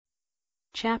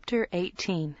Chapter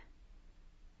 18.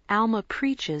 Alma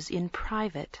preaches in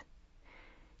private.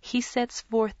 He sets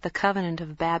forth the covenant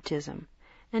of baptism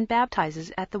and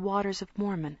baptizes at the waters of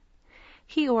Mormon.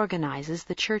 He organizes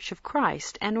the Church of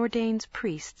Christ and ordains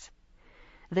priests.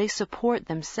 They support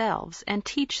themselves and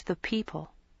teach the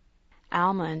people.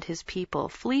 Alma and his people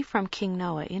flee from King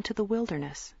Noah into the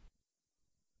wilderness.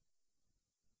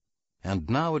 And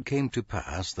now it came to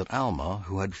pass that Alma,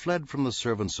 who had fled from the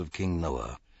servants of King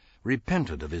Noah,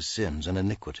 repented of his sins and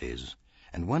iniquities,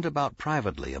 and went about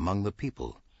privately among the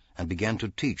people, and began to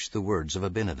teach the words of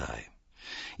Abinadi,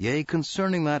 yea,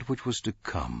 concerning that which was to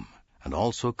come, and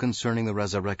also concerning the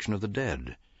resurrection of the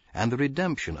dead, and the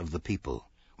redemption of the people,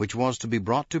 which was to be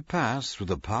brought to pass through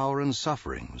the power and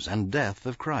sufferings and death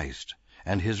of Christ,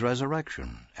 and his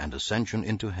resurrection and ascension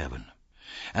into heaven.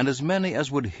 And as many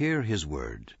as would hear his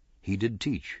word he did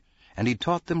teach, and he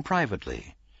taught them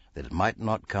privately, that it might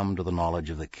not come to the knowledge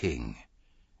of the king.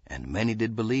 And many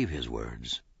did believe his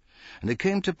words. And it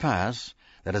came to pass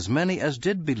that as many as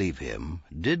did believe him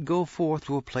did go forth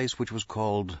to a place which was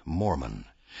called Mormon,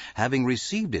 having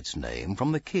received its name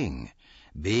from the king,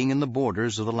 being in the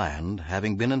borders of the land,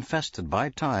 having been infested by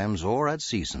times or at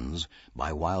seasons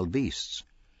by wild beasts.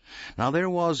 Now there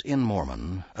was in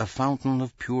Mormon a fountain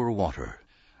of pure water,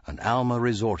 and Alma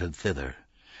resorted thither,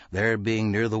 there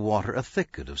being near the water a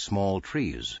thicket of small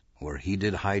trees, where he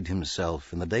did hide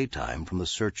himself in the daytime from the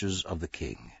searches of the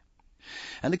king.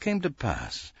 And it came to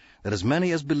pass that as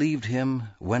many as believed him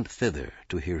went thither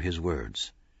to hear his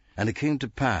words. And it came to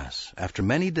pass, after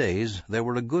many days, there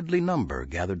were a goodly number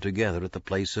gathered together at the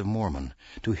place of Mormon,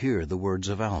 to hear the words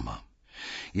of Alma.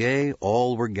 Yea,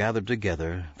 all were gathered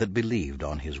together that believed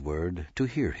on his word, to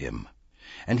hear him.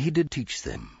 And he did teach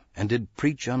them, and did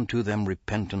preach unto them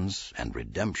repentance and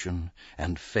redemption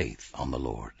and faith on the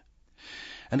Lord.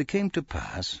 And it came to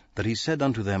pass that he said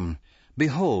unto them,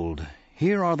 Behold,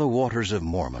 here are the waters of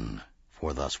Mormon,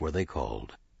 for thus were they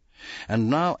called. And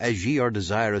now as ye are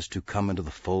desirous to come into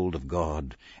the fold of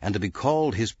God, and to be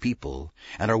called his people,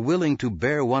 and are willing to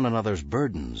bear one another's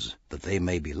burdens, that they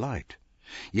may be light,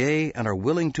 yea, and are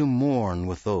willing to mourn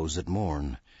with those that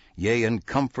mourn, yea, and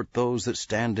comfort those that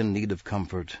stand in need of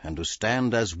comfort, and to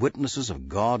stand as witnesses of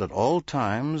God at all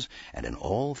times, and in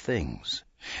all things,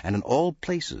 and in all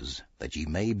places that ye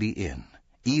may be in,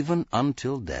 even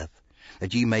until death,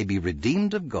 that ye may be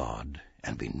redeemed of God,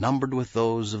 and be numbered with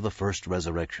those of the first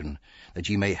resurrection, that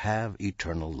ye may have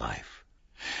eternal life.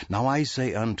 Now I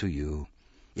say unto you,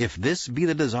 if this be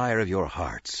the desire of your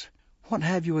hearts, what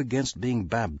have you against being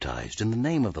baptized in the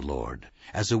name of the Lord,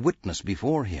 as a witness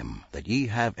before him, that ye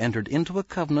have entered into a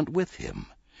covenant with him,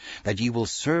 that ye will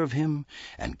serve him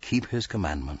and keep his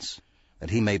commandments, that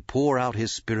he may pour out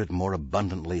his Spirit more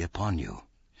abundantly upon you?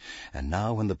 And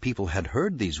now when the people had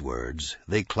heard these words,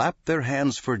 they clapped their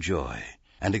hands for joy,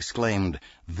 and exclaimed,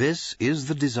 This is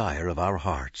the desire of our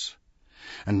hearts.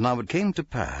 And now it came to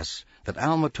pass that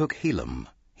Alma took Helam,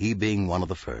 he being one of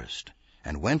the first,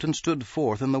 and went and stood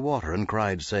forth in the water, and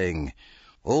cried, saying,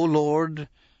 O Lord,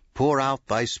 pour out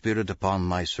thy Spirit upon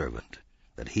thy servant,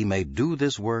 that he may do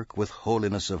this work with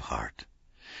holiness of heart.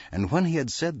 And when he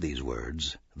had said these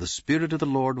words, the Spirit of the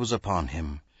Lord was upon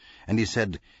him, and he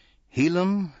said,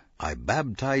 Helam, I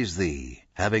baptize thee,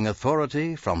 having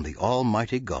authority from the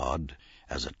Almighty God,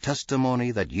 as a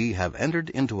testimony that ye have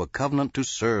entered into a covenant to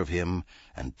serve him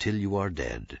until you are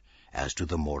dead, as to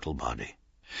the mortal body.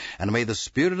 And may the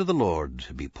Spirit of the Lord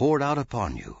be poured out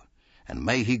upon you, and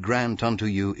may he grant unto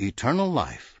you eternal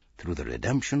life through the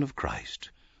redemption of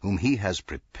Christ, whom he has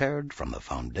prepared from the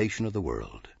foundation of the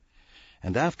world.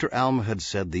 And after Alma had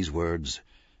said these words,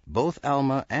 both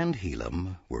Alma and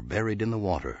Helam were buried in the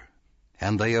water.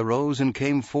 And they arose and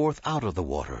came forth out of the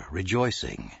water,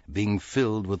 rejoicing, being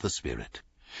filled with the Spirit.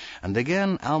 And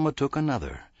again Alma took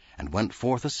another, and went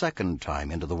forth a second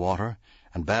time into the water,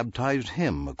 and baptized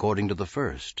him according to the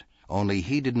first, only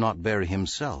he did not bury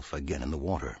himself again in the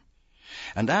water.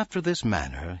 And after this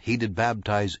manner he did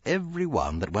baptize every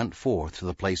one that went forth to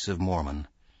the place of Mormon,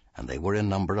 and they were in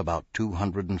number about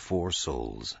 204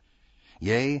 souls.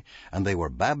 Yea, and they were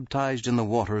baptized in the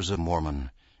waters of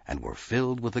Mormon, and were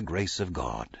filled with the grace of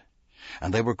God.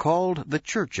 And they were called the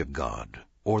Church of God,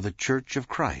 or the Church of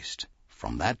Christ,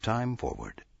 from that time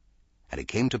forward. And it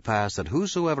came to pass that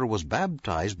whosoever was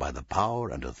baptized by the power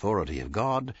and authority of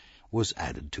God was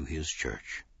added to his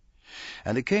church.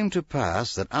 And it came to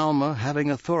pass that Alma,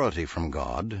 having authority from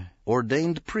God,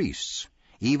 ordained priests,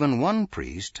 even one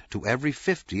priest to every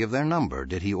 50 of their number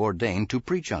did he ordain to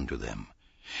preach unto them,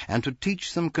 and to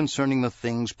teach them concerning the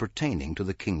things pertaining to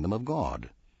the kingdom of God.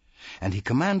 And he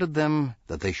commanded them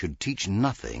that they should teach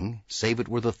nothing, save it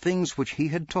were the things which he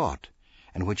had taught,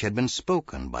 and which had been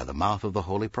spoken by the mouth of the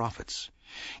holy prophets.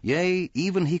 Yea,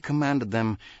 even he commanded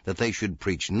them that they should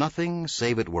preach nothing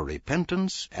save it were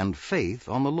repentance and faith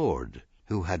on the Lord,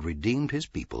 who had redeemed his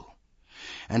people.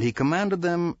 And he commanded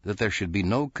them that there should be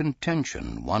no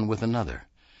contention one with another,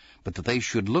 but that they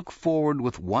should look forward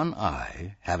with one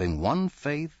eye, having one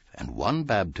faith and one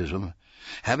baptism,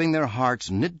 having their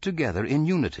hearts knit together in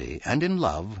unity and in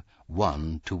love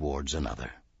one towards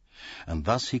another. And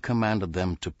thus he commanded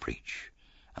them to preach,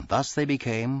 and thus they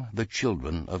became the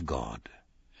children of God.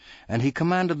 And he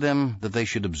commanded them that they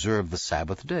should observe the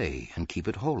Sabbath day and keep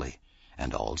it holy,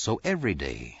 and also every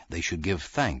day they should give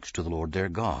thanks to the Lord their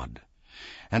God.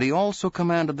 And he also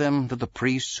commanded them that the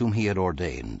priests whom he had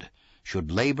ordained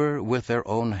should labor with their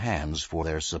own hands for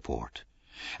their support.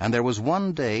 And there was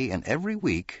one day in every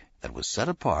week that was set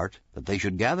apart that they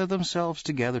should gather themselves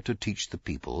together to teach the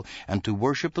people, and to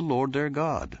worship the Lord their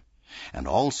God, and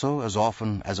also as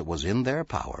often as it was in their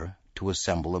power to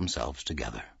assemble themselves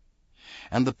together.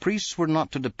 And the priests were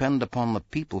not to depend upon the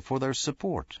people for their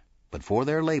support, but for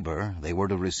their labor they were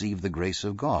to receive the grace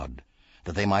of God,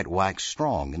 that they might wax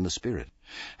strong in the Spirit,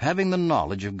 having the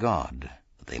knowledge of God,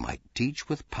 that they might teach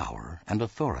with power and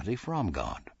authority from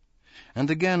God. And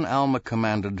again Alma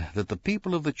commanded that the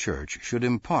people of the church should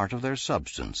impart of their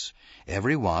substance,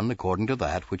 every one according to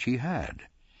that which he had.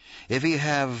 If he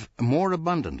have more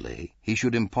abundantly, he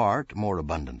should impart more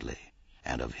abundantly,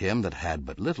 and of him that had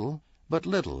but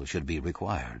little should be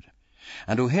required,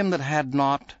 and to him that had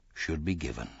not should be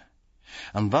given.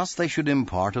 And thus they should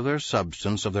impart of their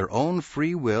substance of their own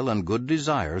free will and good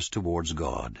desires towards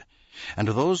God, and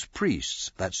to those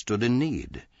priests that stood in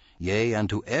need, yea, and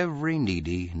to every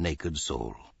needy, naked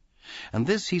soul. And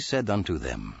this he said unto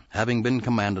them, having been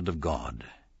commanded of God.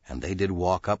 And they did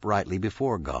walk uprightly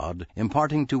before God,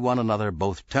 imparting to one another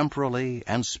both temporally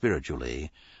and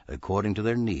spiritually, according to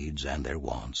their needs and their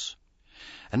wants.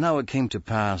 And now it came to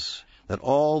pass that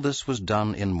all this was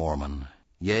done in Mormon,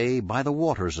 yea, by the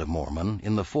waters of Mormon,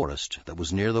 in the forest that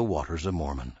was near the waters of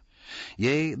Mormon,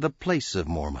 yea, the place of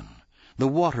Mormon, the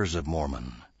waters of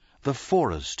Mormon, the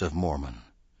forest of Mormon.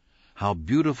 How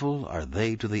beautiful are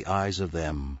they to the eyes of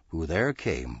them who there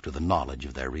came to the knowledge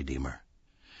of their Redeemer.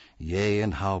 Yea,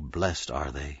 and how blessed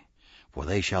are they, for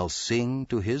they shall sing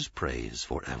to his praise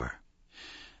forever.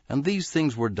 And these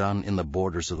things were done in the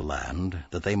borders of the land,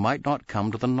 that they might not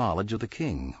come to the knowledge of the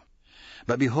king.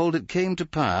 But behold, it came to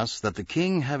pass that the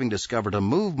king, having discovered a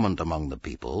movement among the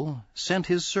people, sent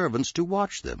his servants to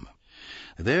watch them.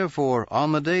 Therefore,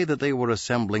 on the day that they were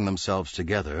assembling themselves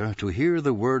together to hear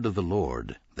the word of the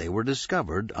Lord, they were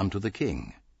discovered unto the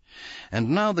king. And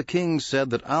now the king said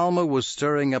that Alma was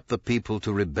stirring up the people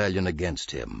to rebellion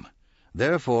against him.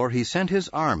 Therefore he sent his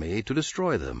army to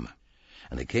destroy them.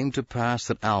 And it came to pass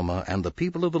that Alma and the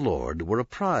people of the Lord were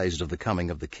apprised of the coming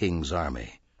of the king's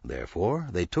army. Therefore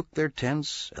they took their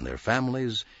tents and their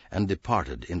families, and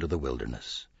departed into the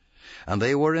wilderness. And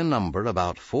they were in number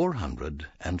about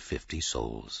 450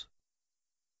 souls.